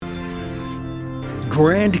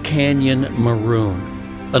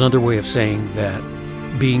Grand-Canyon-Maroon, another way of saying that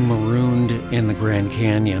being marooned in the Grand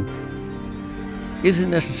Canyon isn't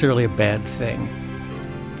necessarily a bad thing.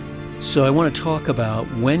 So I want to talk about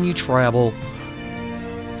when you travel,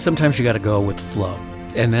 sometimes you got to go with the flow,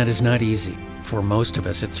 and that is not easy for most of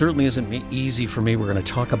us. It certainly isn't easy for me. We're going to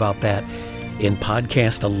talk about that in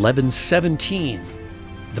podcast 1117,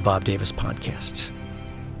 the Bob Davis Podcasts.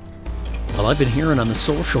 Well, I've been hearing on the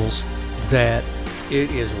socials that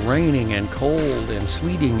it is raining and cold and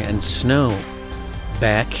sleeting and snow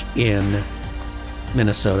back in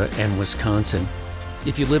Minnesota and Wisconsin.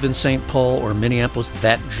 If you live in St. Paul or Minneapolis,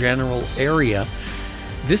 that general area,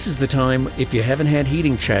 this is the time, if you haven't had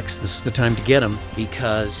heating checks, this is the time to get them,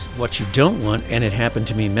 because what you don't want, and it happened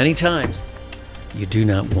to me many times, you do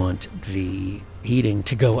not want the heating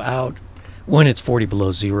to go out when it's 40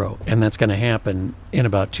 below zero, and that's going to happen in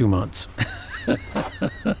about 2 months.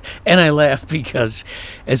 And I laugh because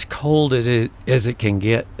as cold as it can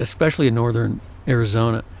get, especially in northern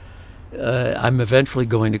Arizona, I'm eventually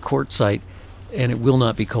going to Quartzsite, and it will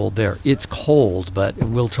not be cold there. It's cold, but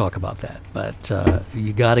we'll talk about that. But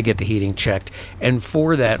you got to get the heating checked. And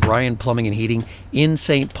for that, Ryan Plumbing and Heating in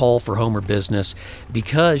St. Paul for home or business,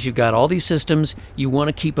 because you've got all these systems, you want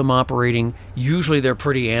to keep them operating. Usually they're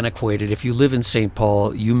pretty antiquated. If you live in St.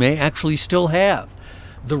 Paul, you may actually still have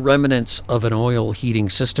the remnants of an oil heating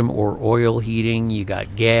system or oil heating. You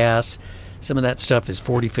got gas. Some of that stuff is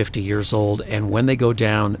 40, 50 years old, and when they go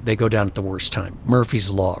down at the worst time.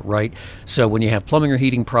 Murphy's Law, right? So when you have plumbing or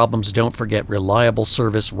heating problems, don't forget reliable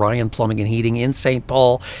service, Ryan Plumbing and Heating in St.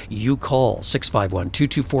 Paul. You call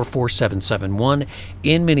 651-224-4771.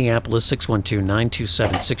 In Minneapolis,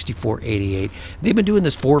 612-927-6488. They've been doing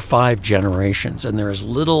this 4 or 5 generations, and there is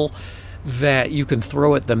little that you can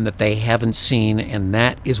throw at them that they haven't seen, and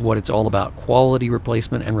that is what it's all about: quality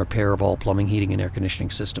replacement and repair of all plumbing, heating, and air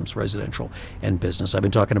conditioning systems, residential and business. I've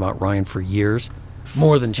been talking about Ryan for years,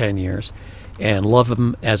 more than 10 years, and love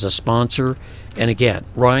him as a sponsor. And again,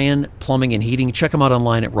 Ryan Plumbing and Heating, check them out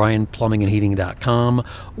online at ryanplumbingandheating.com,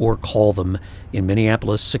 or call them in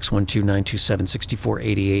Minneapolis,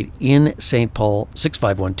 612-927-6488, in St. Paul,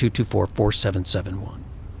 651-224-4771.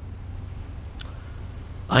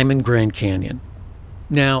 I'm in Grand Canyon.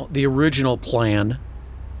 Now, the original plan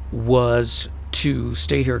was to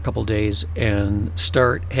stay here a couple days and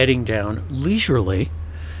start heading down leisurely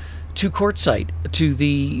to Quartzsite, to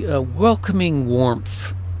the welcoming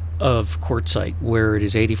warmth of Quartzsite, where it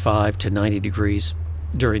is 85 to 90 degrees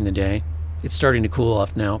during the day. It's starting to cool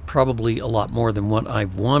off now, probably a lot more than what I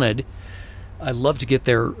wanted. I'd love to get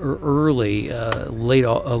there early, late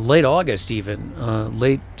August even,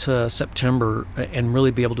 late September, and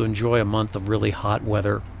really be able to enjoy a month of really hot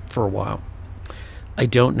weather for a while. I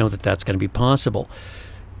don't know that that's going to be possible.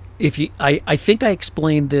 I think I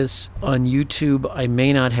explained this on YouTube. I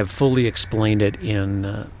may not have fully explained it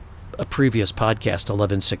in a previous podcast,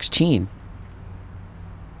 1116.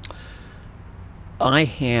 I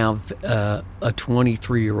have a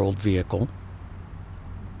 23-year-old vehicle.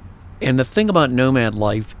 And the thing about nomad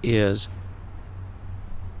life is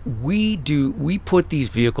we put these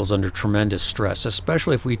vehicles under tremendous stress,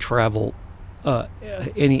 especially if we travel to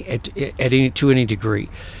any degree.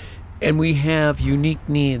 And we have unique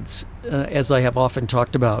needs, as I have often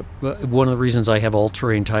talked about. One of the reasons I have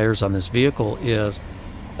all-terrain tires on this vehicle is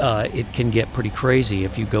it can get pretty crazy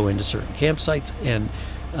if you go into certain campsites,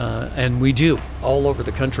 and we do all over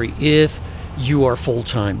the country if you are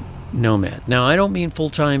full-time nomad. Now, I don't mean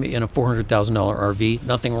full-time in a $400,000 RV,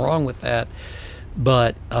 nothing wrong with that,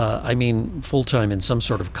 but I mean full-time in some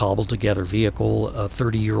sort of cobbled-together vehicle, a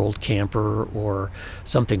 30-year-old camper or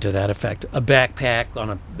something to that effect, a backpack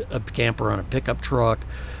on a camper on a pickup truck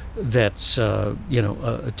that's a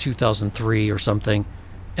 2003 or something,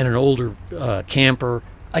 and an older camper.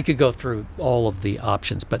 I could go through all of the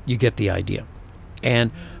options, but you get the idea.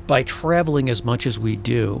 And by traveling as much as we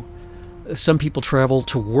do, some people travel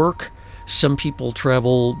to work, some people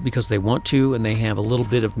travel because they want to and they have a little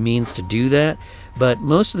bit of means to do that. But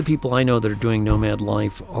most of the people I know that are doing nomad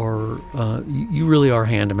life are, you really are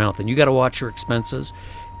hand to mouth, and you got to watch your expenses,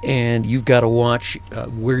 and you've got to watch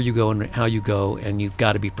where you go and how you go, and you've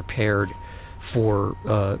got to be prepared for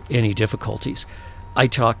any difficulties. I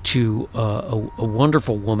talked to a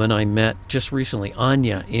wonderful woman I met just recently,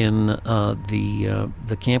 Anya, in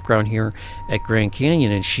the campground here at Grand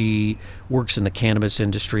Canyon, and she works in the cannabis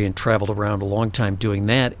industry and traveled around a long time doing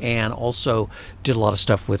that, and also did a lot of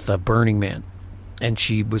stuff with Burning Man. and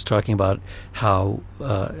she was talking about how,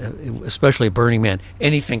 especially at Burning Man,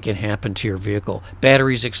 anything can happen to your vehicle.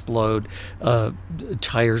 Batteries explode,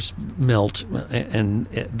 tires melt, and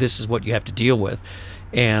this is what you have to deal with.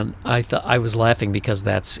 And I was laughing because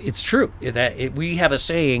it's true. We have a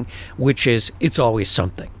saying, which is, it's always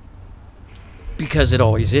something. Because it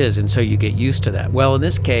always is, and so you get used to that. Well, in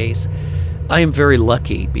this case, I am very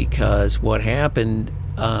lucky because what had happened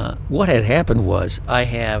was I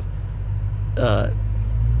have,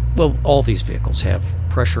 all these vehicles have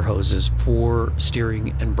pressure hoses for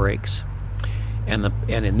steering and brakes. And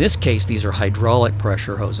in this case, these are hydraulic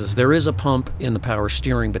pressure hoses. There is a pump in the power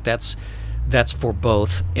steering, but that's for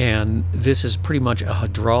both, and this is pretty much a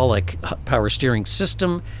hydraulic power steering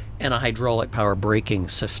system and a hydraulic power braking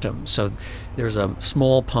system. So there's a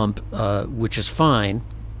small pump, which is fine.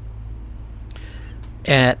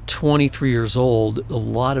 At 23 years old, a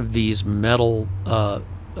lot of these metal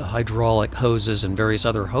hydraulic hoses and various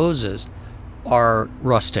other hoses are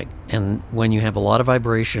rusting, and when you have a lot of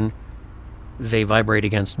vibration, they vibrate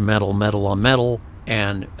against metal on metal,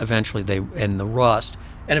 and eventually the rust,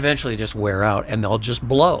 and eventually just wear out, and they'll just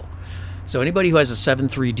blow. So anybody who has a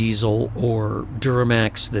 7.3 diesel or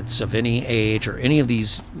Duramax that's of any age, or any of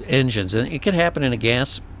these engines, and it can happen in a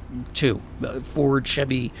gas too, Ford,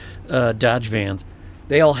 Chevy, Dodge vans,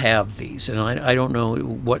 they all have these. And I don't know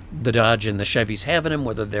what the Dodge and the Chevys have in them,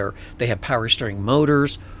 whether they have power steering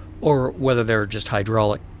motors or whether they're just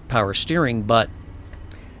hydraulic power steering, but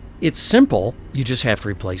it's simple. You just have to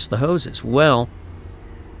replace the hoses. Well,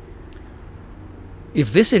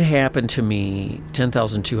 if this had happened to me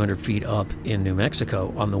 10,200 feet up in New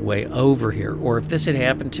Mexico on the way over here, or if this had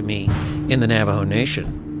happened to me in the Navajo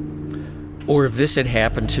Nation, or if this had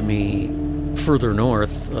happened to me further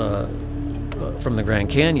north from the Grand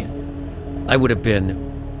Canyon, I would have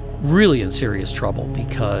been really in serious trouble,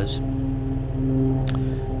 because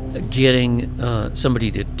getting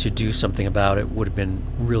somebody to do something about it would have been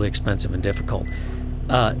really expensive and difficult.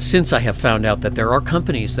 Since I have found out that there are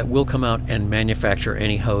companies that will come out and manufacture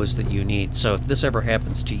any hose that you need. So if this ever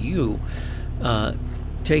happens to you,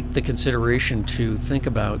 take the consideration to think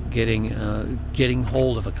about getting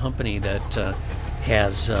hold of a company that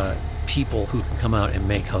has people who can come out and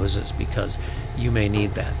make hoses, because you may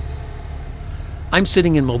need that. I'm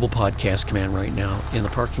sitting in Mobile Podcast Command right now in the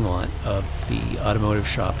parking lot of the automotive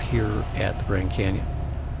shop here at the Grand Canyon.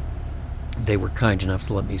 They were kind enough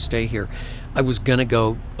to let me stay here. I was going to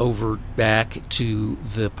go over back to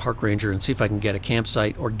the park ranger and see if I can get a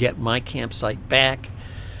campsite or get my campsite back.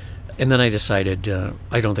 And then I decided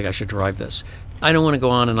I don't think I should drive this. I don't want to go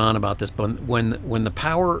on and on about this, but when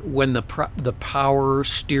the power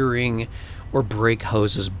steering or brake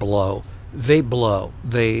hoses blow, they blow.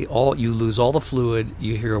 You lose all the fluid,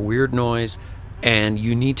 you hear a weird noise, and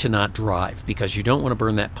you need to not drive because you don't want to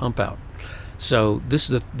burn that pump out. So this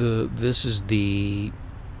is the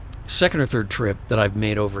second or third trip that I've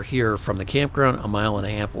made over here from the campground, a mile and a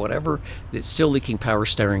half, whatever. It's still leaking power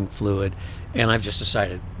steering fluid, and I've just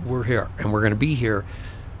decided we're here and we're going to be here.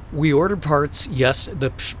 We ordered parts. Yes,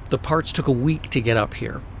 the parts took a week to get up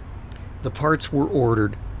here. The parts were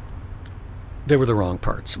ordered. They were the wrong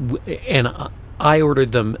parts, and I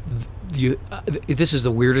ordered them. This is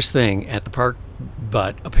the weirdest thing at the park,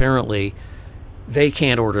 but apparently they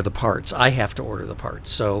can't order the parts. I have to order the parts.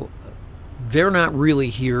 So they're not really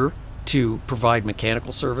here to provide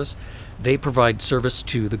mechanical service. They provide service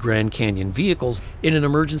to the Grand Canyon vehicles. In an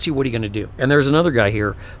emergency, what are you going to do? And there's another guy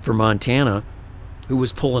here from Montana who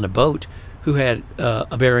was pulling a boat who had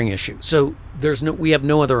a bearing issue. So we have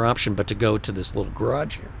no other option but to go to this little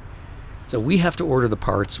garage here. So we have to order the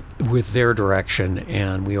parts with their direction,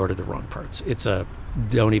 and we ordered the wrong parts.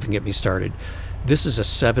 Don't even get me started. This is a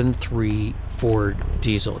 7.3 Ford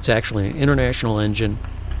diesel. It's actually an international engine,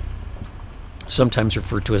 sometimes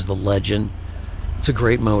referred to as the Legend. It's a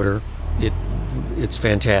great motor. It's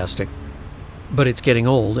fantastic, but it's getting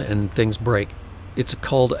old and things break. It's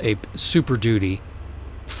called a Super Duty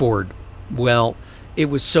Ford. Well, it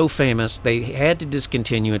was so famous they had to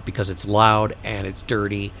discontinue it because it's loud and it's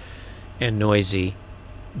dirty and noisy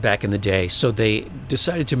back in the day. So they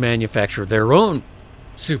decided to manufacture their own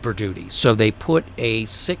Super Duty. So they put I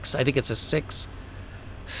think it's a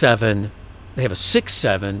 6.7. They have a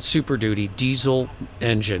 6.7 Super Duty diesel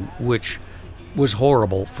engine, which was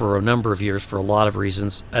horrible for a number of years for a lot of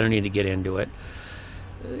reasons. I don't need to get into it.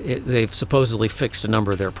 They've supposedly fixed a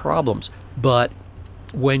number of their problems. But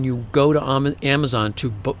when you go to Amazon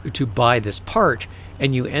to buy this part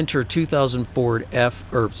and you enter 2000 Ford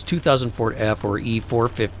F or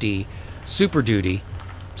E450 Super Duty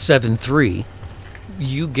 7.3,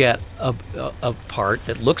 you get a part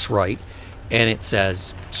that looks right, and it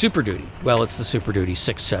says Super Duty. Well, it's the Super Duty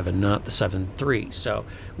 6.7, not the 7.3. So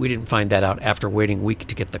we didn't find that out after waiting a week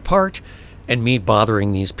to get the part, and me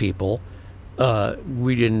bothering these people.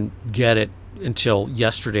 We didn't get it until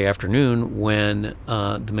yesterday afternoon when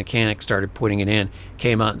the mechanic started putting it in,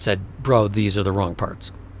 came out and said, bro, these are the wrong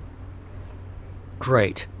parts.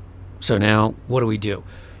 Great. So now what do we do?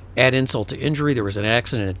 Add insult to injury. There was an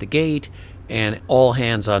accident at the gate, and all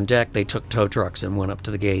hands on deck. They took tow trucks and went up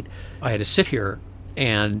to the gate. I had to sit here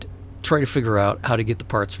and try to figure out how to get the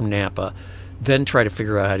parts from Napa, then try to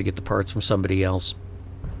figure out how to get the parts from somebody else.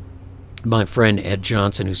 My friend Ed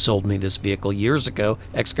Johnson, who sold me this vehicle years ago,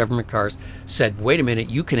 ex-government cars, said, wait a minute,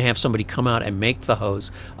 you can have somebody come out and make the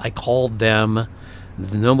hose. I called them.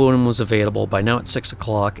 No one was available. By now it's 6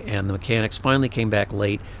 o'clock, and the mechanics finally came back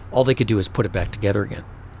late. All they could do is put it back together again.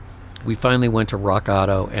 We finally went to Rock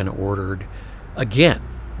Auto and ordered again.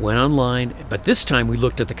 Went online, but this time we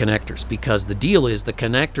looked at the connectors, because the deal is the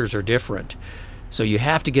connectors are different. So you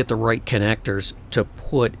have to get the right connectors to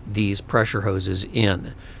put these pressure hoses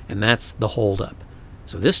in, and that's the holdup.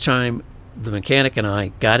 So this time, the mechanic and I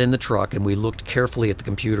got in the truck, and we looked carefully at the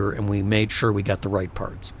computer, and we made sure we got the right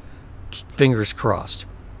parts. Fingers crossed.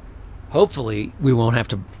 Hopefully, we won't have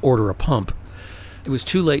to order a pump. It was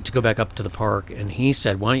too late to go back up to the park, and he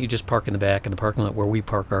said, why don't you just park in the back in the parking lot where we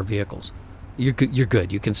park our vehicles? You're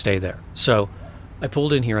good. You can stay there. So I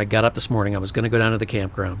pulled in here. I got up this morning. I was going to go down to the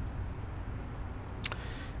campground.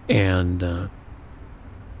 And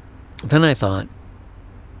then I thought,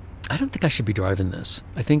 I don't think I should be driving this.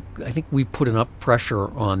 I think we put enough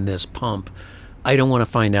pressure on this pump. I don't want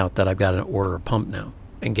to find out that I've got to order a pump now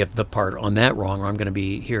and get the part on that wrong, or I'm going to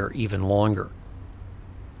be here even longer.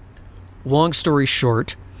 Long story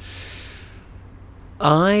short,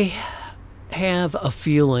 I have a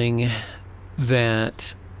feeling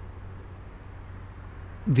that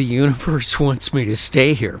the universe wants me to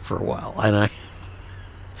stay here for a while, and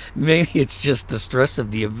maybe it's just the stress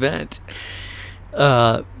of the event.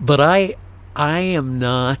 But I am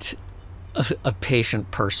not a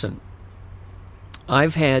patient person.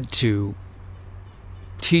 I've had to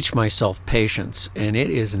teach myself patience, and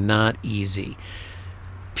it is not easy.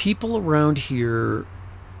 People around here,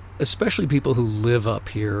 especially people who live up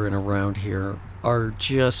here and around here, are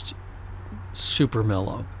just super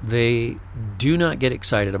mellow. They do not get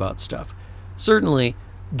excited about stuff. Certainly,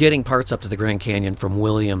 getting parts up to the Grand Canyon from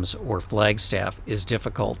Williams or Flagstaff is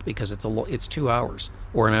difficult because it's 2 hours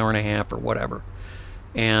or an hour and a half or whatever.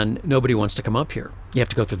 And nobody wants to come up here. You have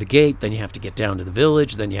to go through the gate, then you have to get down to the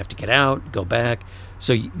village, then you have to get out, go back.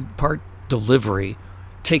 So part delivery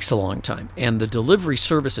takes a long time. And the delivery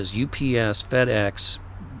services, UPS, FedEx,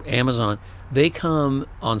 Amazon, they come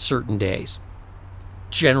on certain days,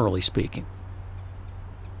 generally speaking.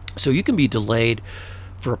 So you can be delayed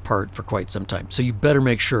for a part for quite some time. So you better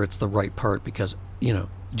make sure it's the right part, because,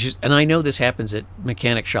 and I know this happens at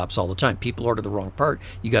mechanic shops all the time. People order the wrong part.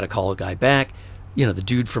 You got to call a guy back. The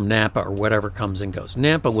dude from Napa or whatever comes and goes.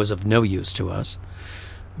 Napa was of no use to us.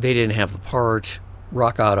 They didn't have the part.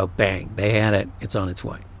 Rock Auto, bang, they had it. It's on its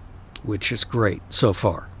way, which is great so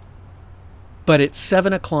far. But at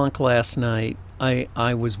 7 o'clock last night,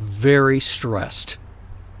 I was very stressed.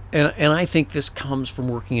 And I think this comes from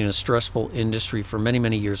working in a stressful industry for many,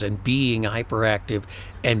 many years and being hyperactive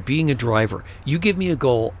and being a driver. You give me a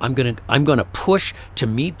goal, I'm gonna push to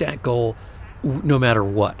meet that goal no matter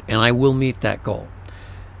what, and I will meet that goal.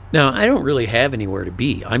 Now, I don't really have anywhere to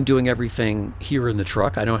be. I'm doing everything here in the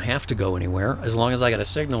truck. I don't have to go anywhere. As long as I got a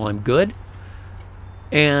signal, I'm good.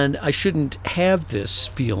 And I shouldn't have this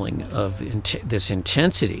feeling of this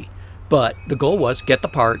intensity. But the goal was get the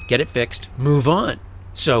part, get it fixed, move on.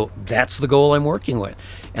 So that's the goal I'm working with.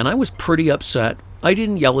 And I was pretty upset. I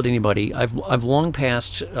didn't yell at anybody. I've long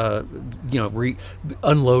passed,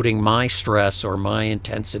 unloading my stress or my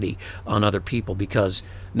intensity on other people, because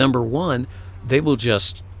number one, you'll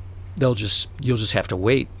just have to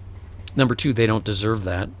wait. Number two, they don't deserve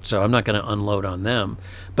that, so I'm not going to unload on them.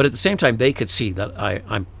 But at the same time, they could see that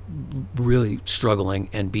I'm really struggling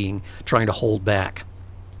and trying to hold back.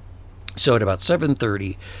 So at about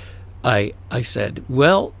 7:30, I said,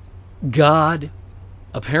 well, God,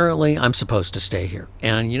 apparently I'm supposed to stay here.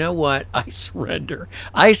 And you know what? I surrender.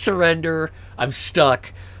 I'm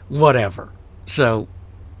stuck, whatever. So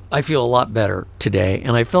I feel a lot better today,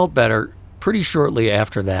 and I felt better pretty shortly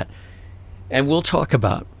after that. And we'll talk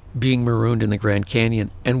about being marooned in the Grand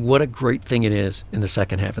Canyon and what a great thing it is in the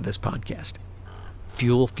second half of this podcast.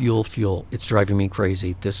 Fuel. It's driving me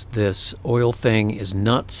crazy. This oil thing is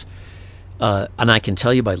nuts. And I can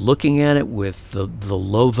tell you by looking at it with the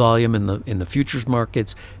low volume in the futures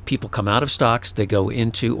markets, people come out of stocks, they go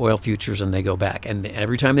into oil futures, and they go back. And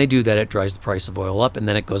every time they do that, it drives the price of oil up, and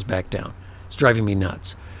then it goes back down. It's driving me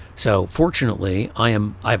nuts. So fortunately, I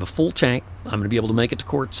have a full tank. I'm going to be able to make it to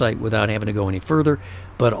quartzite without having to go any further.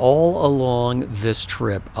 But all along this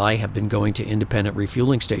trip, I have been going to independent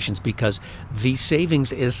refueling stations because the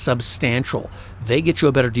savings is substantial. They get you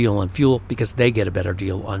a better deal on fuel because they get a better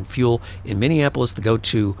deal on fuel. In Minneapolis, the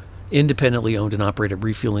go-to independently owned and operated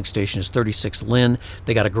refueling station is 36 Lynn.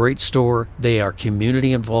 They got a great store. They are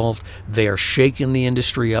community involved. They are shaking the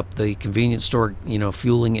industry up, the convenience store,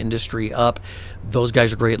 fueling industry up. Those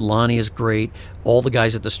guys are great. Lonnie is great. All the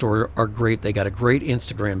guys at the store are great. They got a great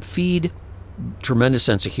Instagram feed. Tremendous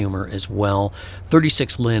sense of humor as well.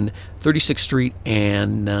 36 Lynn, 36th Street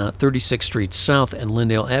and 36th Street South and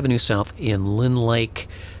Lyndale Avenue South in Lynn Lake.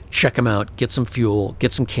 Check them out, get some fuel,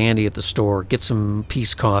 get some candy at the store, get some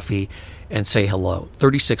Peace Coffee, and say hello.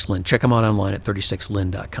 36 Lynn. Check them out online at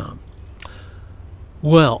 36lynn.com.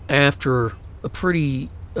 Well, after a pretty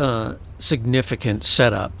significant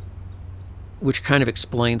setup, which kind of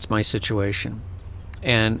explains my situation,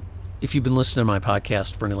 and if you've been listening to my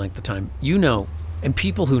podcast for any length of time, you know, and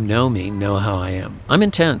people who know me know how I am. I'm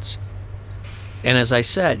intense. And as I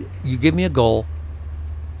said, you give me a goal,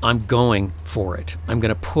 I'm going for it. I'm going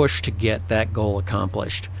to push to get that goal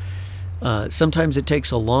accomplished. Sometimes it takes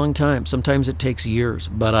a long time. Sometimes it takes years,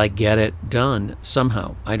 but I get it done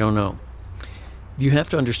somehow. I don't know. You have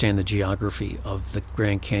to understand the geography of the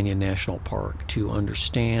Grand Canyon National Park to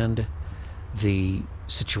understand the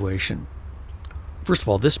situation. First of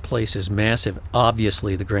all, this place is massive.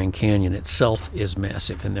 Obviously, the Grand Canyon itself is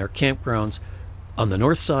massive, and there are campgrounds on the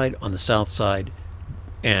north side, on the south side,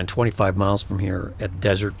 and 25 miles from here at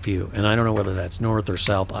Desert View. And I don't know whether that's north or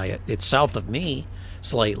south. It's south of me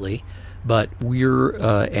slightly, but we're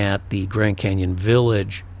at the Grand Canyon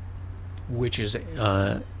Village, which is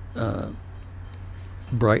I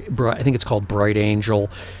think it's called Bright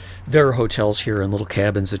Angel. There are hotels here and little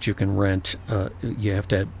cabins that you can rent. You have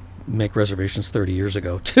to make reservations 30 years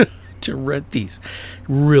ago to rent these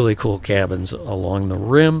really cool cabins along the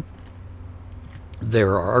rim.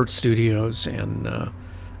 There are art studios and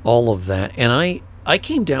all of that. And I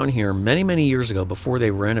came down here many, many years ago before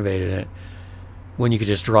they renovated it, when you could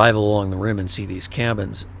just drive along the rim and see these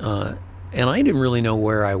cabins. And I didn't really know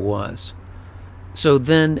where I was. So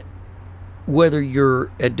then, whether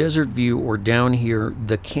you're at Desert View or down here,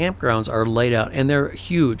 the campgrounds are laid out, and they're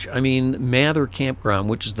huge. I mean, Mather Campground,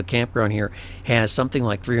 which is the campground here, has something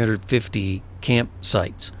like 350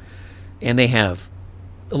 campsites. And they have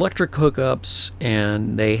electric hookups,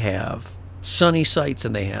 and they have sunny sites,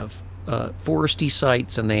 and they have foresty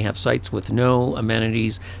sites, and they have sites with no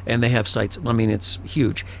amenities, and they have sites, I mean, it's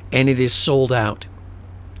huge. And it is sold out,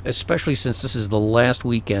 especially since this is the last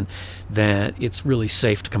weekend that it's really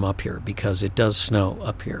safe to come up here because it does snow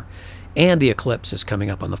up here. And the eclipse is coming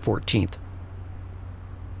up on the 14th.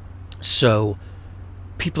 So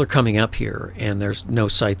people are coming up here and there's no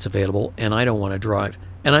sites available, and I don't want to drive.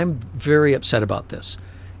 And I'm very upset about this.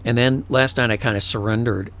 And then last night I kind of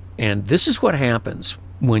surrendered. And this is what happens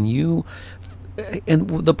when you... And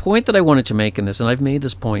the point that I wanted to make in this, and I've made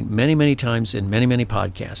this point many, many times in many, many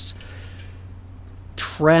podcasts,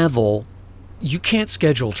 travel, you can't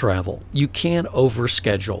schedule travel. You can't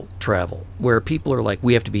overschedule travel, where people are like,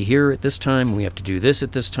 we have to be here at this time, we have to do this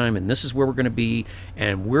at this time, and this is where we're going to be,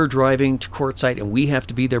 and we're driving to quartzite, and we have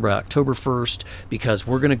to be there by October 1st because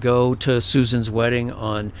we're going to go to Susan's wedding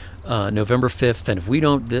on November 5th, and if we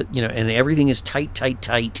don't, and everything is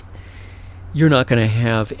tight, you're not going to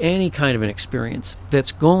have any kind of an experience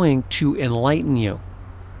that's going to enlighten you,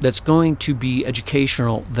 that's going to be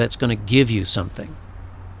educational, that's going to give you something.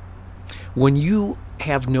 When you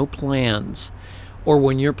have no plans, or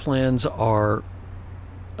when your plans are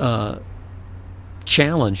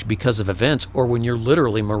challenged because of events, or when you're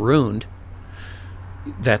literally marooned,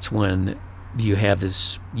 that's when you have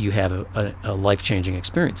a life-changing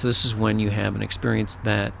experience. This is when you have an experience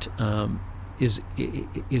that is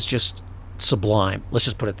just sublime. Let's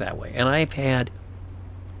just put it that way. And I've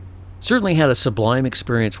certainly had a sublime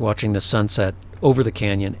experience watching the sunset over the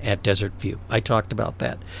canyon at Desert View. I talked about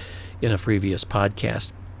that in a previous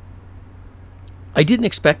podcast. I didn't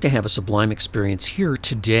expect to have a sublime experience here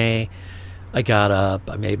today. I got up,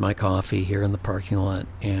 I made my coffee here in the parking lot,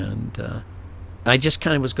 and I just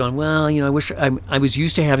kind of was going, well, I was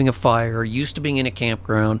used to having a fire, used to being in a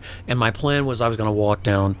campground, and my plan was I was going to walk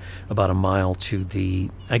down about a mile to the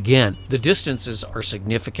distances are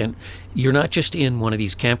significant. You're not just in one of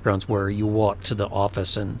these campgrounds where you walk to the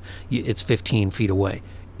office and it's 15 feet away.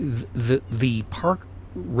 the park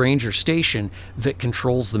ranger station that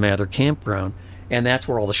controls the Mather campground, and that's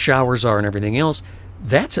where all the showers are and everything else.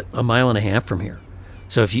 That's a mile and a half from here.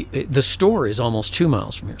 So the store is almost 2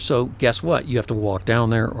 miles from here. So guess what? You have to walk down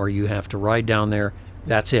there, or you have to ride down there.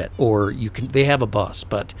 That's it. Or they have a bus,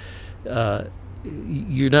 but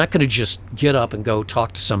you're not going to just get up and go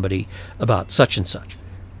talk to somebody about such and such.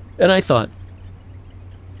 And I thought,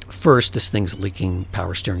 first, this thing's leaking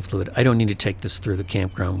power steering fluid. I don't need to take this through the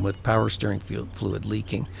campground with power steering fluid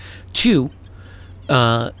leaking. Two,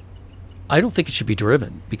 I don't think it should be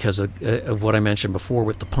driven because of what I mentioned before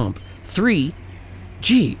with the pump. Three,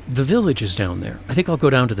 gee, the village is down there. I think I'll go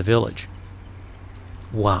down to the village.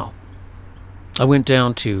 Wow. I went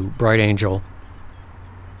down to Bright Angel,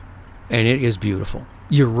 and it is beautiful.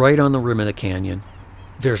 You're right on the rim of the canyon.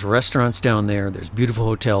 There's restaurants down there. There's beautiful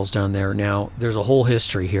hotels down there. Now, there's a whole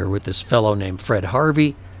history here with this fellow named Fred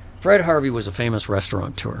Harvey. Fred Harvey was a famous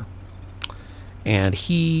restaurateur, and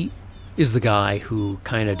he is the guy who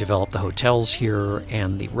kind of developed the hotels here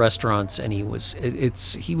and the restaurants, and he was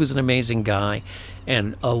an amazing guy.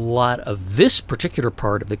 And a lot of this particular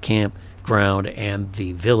part of the campground and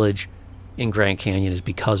the village in Grand Canyon is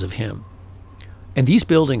because of him. And these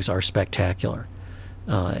buildings are spectacular.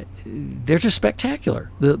 They're just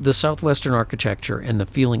spectacular. The southwestern architecture and the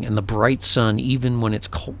feeling and the bright sun, even when it's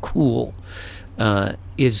cool,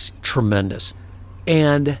 is tremendous.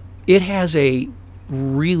 And it has a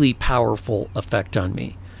really powerful effect on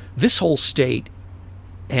me. This whole state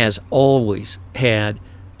has always had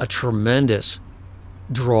a tremendous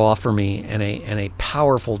draw for me and a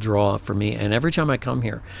powerful draw for me. And every time I come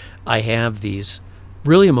here, I have these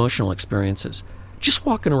really emotional experiences. Just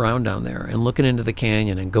walking around down there and looking into the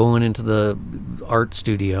canyon and going into the art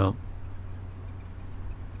studio.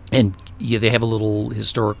 And they have a little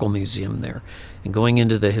historical museum there. And going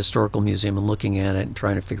into the historical museum and looking at it and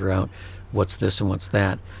trying to figure out what's this and what's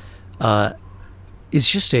that, is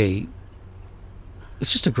just a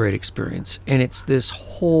great experience. And it's this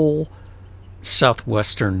whole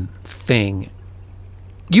southwestern thing.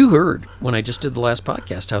 You heard when I just did the last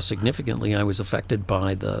podcast how significantly I was affected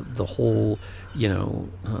by the whole,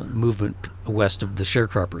 movement west of the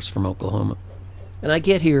sharecroppers from Oklahoma. And I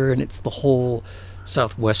get here and it's the whole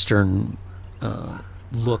southwestern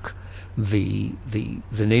look, the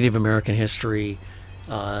Native American history,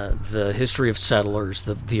 the history of settlers,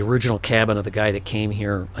 the original cabin of the guy that came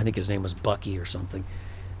here. I think his name was Bucky or something,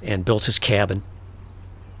 and built his cabin.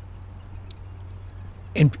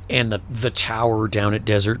 And the tower down at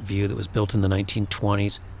Desert View that was built in the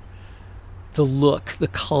 1920s. The look, the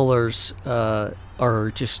colors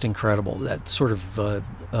are just incredible. That sort of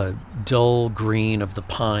dull green of the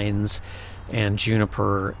pines and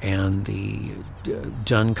juniper and the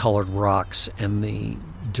dun-colored rocks and the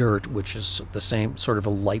dirt, which is the same sort of a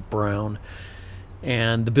light brown.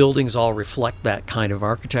 And the buildings all reflect that kind of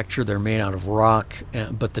architecture. They're made out of rock,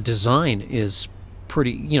 but the design is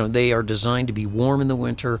pretty, they are designed to be warm in the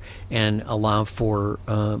winter and allow for,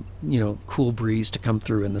 cool breeze to come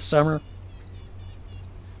through in the summer.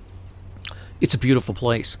 It's a beautiful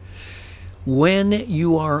place. When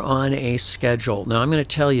you are on a schedule, now I'm going to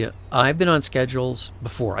tell you, I've been on schedules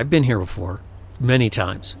before. I've been here before many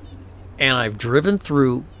times. And I've driven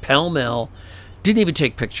through pell-mell, didn't even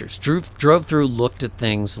take pictures, drove through, looked at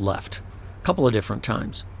things, left. A couple of different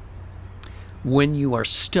times. When you are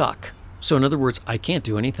stuck, so in other words, I can't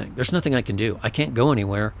do anything. There's nothing I can do. I can't go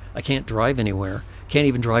anywhere. I can't drive anywhere. Can't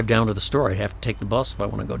even drive down to the store. I'd have to take the bus if I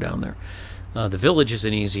want to go down there. The village is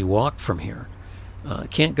an easy walk from here.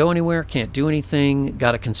 Can't go anywhere. Can't do anything.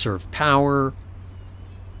 Got to conserve power.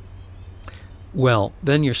 Well,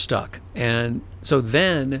 then you're stuck. And so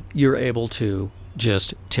then you're able to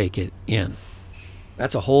just take it in.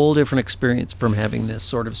 That's a whole different experience from having this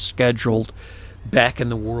sort of scheduled, back in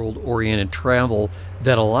the world oriented travel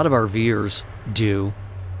that a lot of RVers do.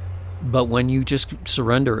 But when you just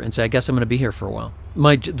surrender and say, I guess I'm going to be here for a while.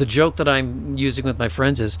 The joke that I'm using with my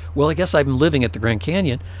friends is, well, I guess I'm living at the Grand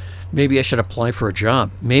Canyon. Maybe I should apply for a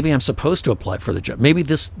job. Maybe I'm supposed to apply for the job. Maybe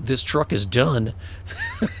this truck is done.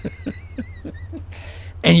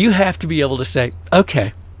 And you have to be able to say,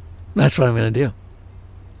 okay, that's what I'm going to do.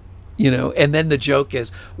 And then the joke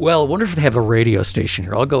is, well, I wonder if they have a radio station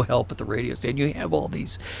here. I'll go help at the radio station. You have all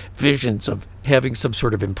these visions of having some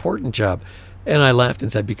sort of important job. And I laughed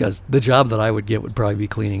and said, because the job that I would get would probably be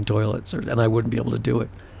cleaning toilets, and I wouldn't be able to do it.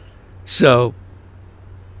 So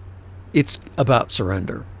it's about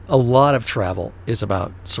surrender. A lot of travel is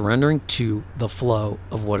about surrendering to the flow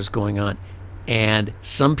of what is going on. And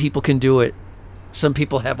some people can do it. Some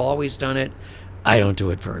people have always done it. I don't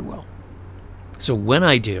do it very well. So when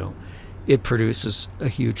I do, it produces a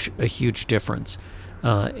huge difference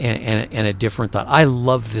and a different thought. I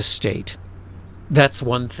love this state. That's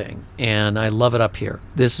one thing, and I love it up here.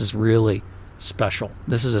 This is really special.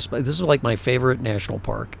 This is like my favorite national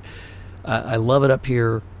park. I love it up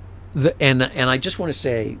here. And I just want to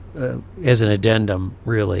say, as an addendum,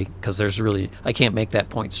 really, because I can't make that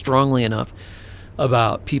point strongly enough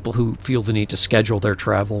about people who feel the need to schedule their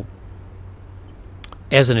travel.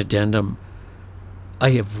 As an addendum,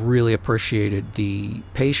 I have really appreciated the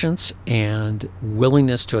patience and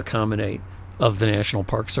willingness to accommodate of the National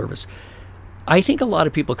Park Service. I think a lot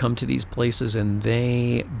of people come to these places and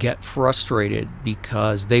they get frustrated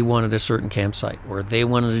because they wanted a certain campsite or they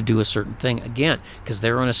wanted to do a certain thing, again, because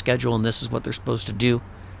they're on a schedule and this is what they're supposed to do.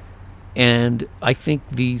 And I think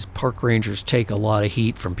these park rangers take a lot of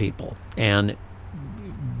heat from people, and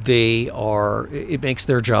it makes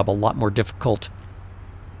their job a lot more difficult.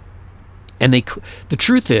 And the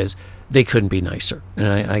truth is, they couldn't be nicer. And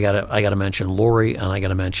I gotta mention Lori and I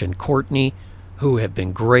gotta mention Courtney, who have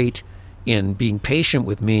been great in being patient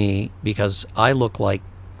with me, because I honestly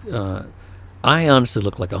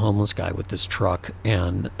look like a homeless guy with this truck.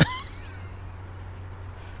 And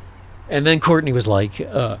and then Courtney was like,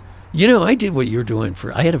 I did what you're doing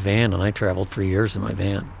I had a van and I traveled for years in my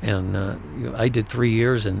van, and I did 3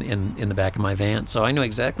 years in the back of my van, so I know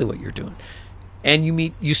exactly what you're doing. And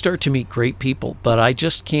you start to meet great people, but I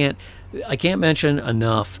can't mention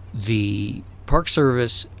enough the Park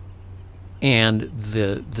Service and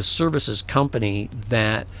the services company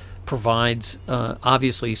that provides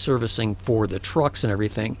obviously servicing for the trucks and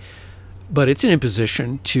everything, but it's an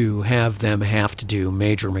imposition to have them have to do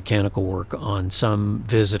major mechanical work on some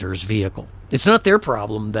visitor's vehicle. It's not their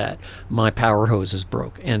problem that my power hose is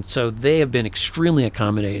broke, and so they have been extremely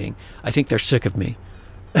accommodating. I think they're sick of me.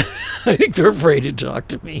 I think they're afraid to talk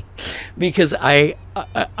to me because I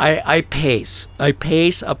pace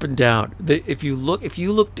up and down. If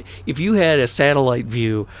you had a satellite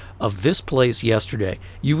view of this place yesterday,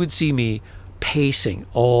 you would see me pacing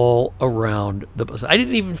all around the place. I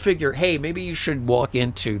didn't even figure, hey, maybe you should walk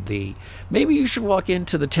into the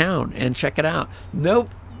town and check it out. Nope.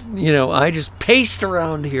 I just paced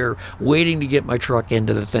around here waiting to get my truck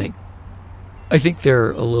into the thing. I think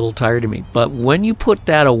they're a little tired of me. But when you put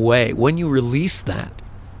that away, when you release that,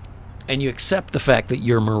 and you accept the fact that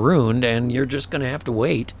you're marooned and you're just going to have to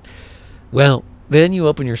wait, well, then you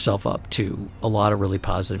open yourself up to a lot of really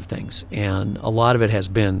positive things. And a lot of it has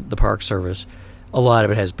been the Park Service. A lot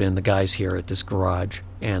of it has been the guys here at this garage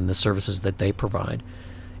and the services that they provide.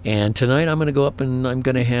 And tonight I'm going to go up and I'm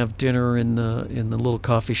going to have dinner in the little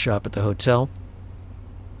coffee shop at the hotel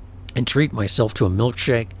and treat myself to a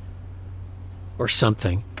milkshake or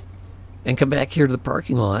something, and come back here to the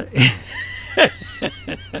parking lot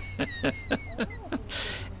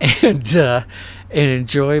and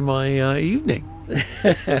enjoy my evening.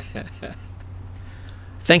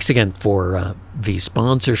 Thanks again for the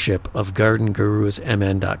sponsorship of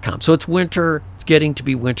GardenGurusMN.com. So it's winter. It's getting to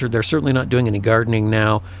be winter. They're certainly not doing any gardening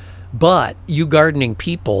now. But you gardening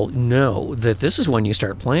people know that this is when you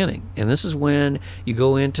start planting. And this is when you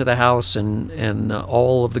go into the house and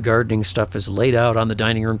all of the gardening stuff is laid out on the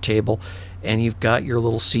dining room table. And you've got your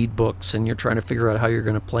little seed books and you're trying to figure out how you're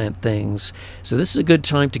going to plant things. So this is a good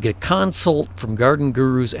time to get a consult from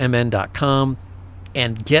GardenGurusMN.com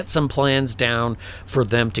and get some plans down for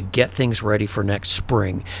them to get things ready for next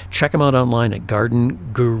spring. Check them out online at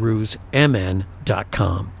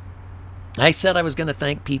GardenGurusMN.com. I said I was going to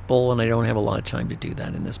thank people, and I don't have a lot of time to do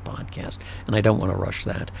that in this podcast, and I don't want to rush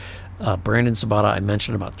that. Brandon Sabata, I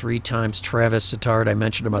mentioned about 3 times. Travis Sittard, I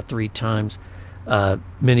mentioned about 3 times.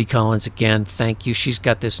 Mindy Collins, again, thank you. She's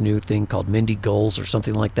got this new thing called Mindy Goals or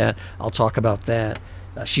something like that. I'll talk about that.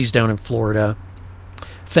 She's down in Florida.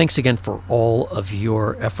 Thanks again for all of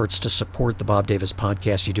your efforts to support the Bob Davis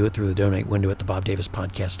Podcast. You do it through the donate window at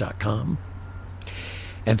thebobdavispodcast.com.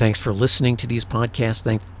 And thanks for listening to these podcasts.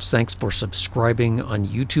 Thanks for subscribing on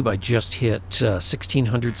YouTube. I just hit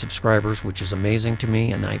 1,600 subscribers, which is amazing to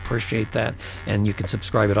me, and I appreciate that. And you can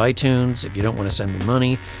subscribe at iTunes if you don't want to send me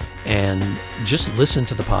money. And just listen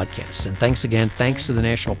to the podcasts. And thanks again. Thanks to the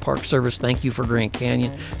National Park Service. Thank you for Grand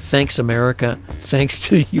Canyon. Thanks, America. Thanks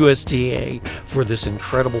to the USDA for this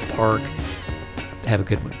incredible park. Have a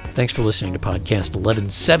good one. Thanks for listening to Podcast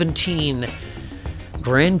 1117,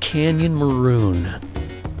 Grand Canyon Maroon.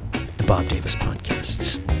 The Bob Davis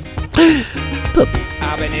Podcasts.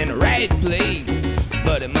 I've been in the right place,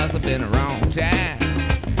 but it must have been the wrong time.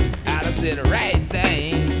 I done said the right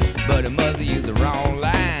thing, but it must have used the wrong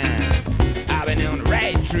line. I've been on the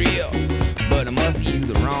right trail, but I must have used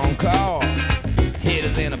the wrong car. Head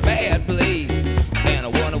is in a bad place, and I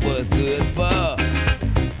wonder what's good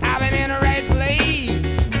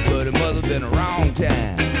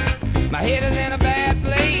ladies in a bad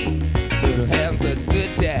place, but I'm having such a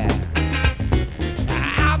good time.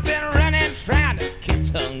 I've been running, trying to get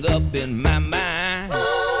hung up in my mind.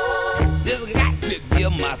 Just got to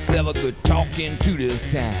give myself a good talking to this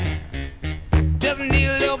time. Just need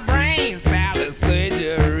a little brain salad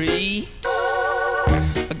surgery.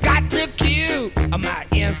 I got to cue my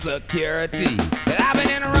insecurity. That I've been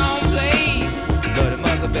in the wrong place, but it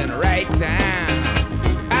must have been the right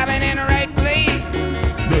time. I've been in the right place,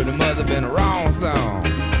 but it must have been the right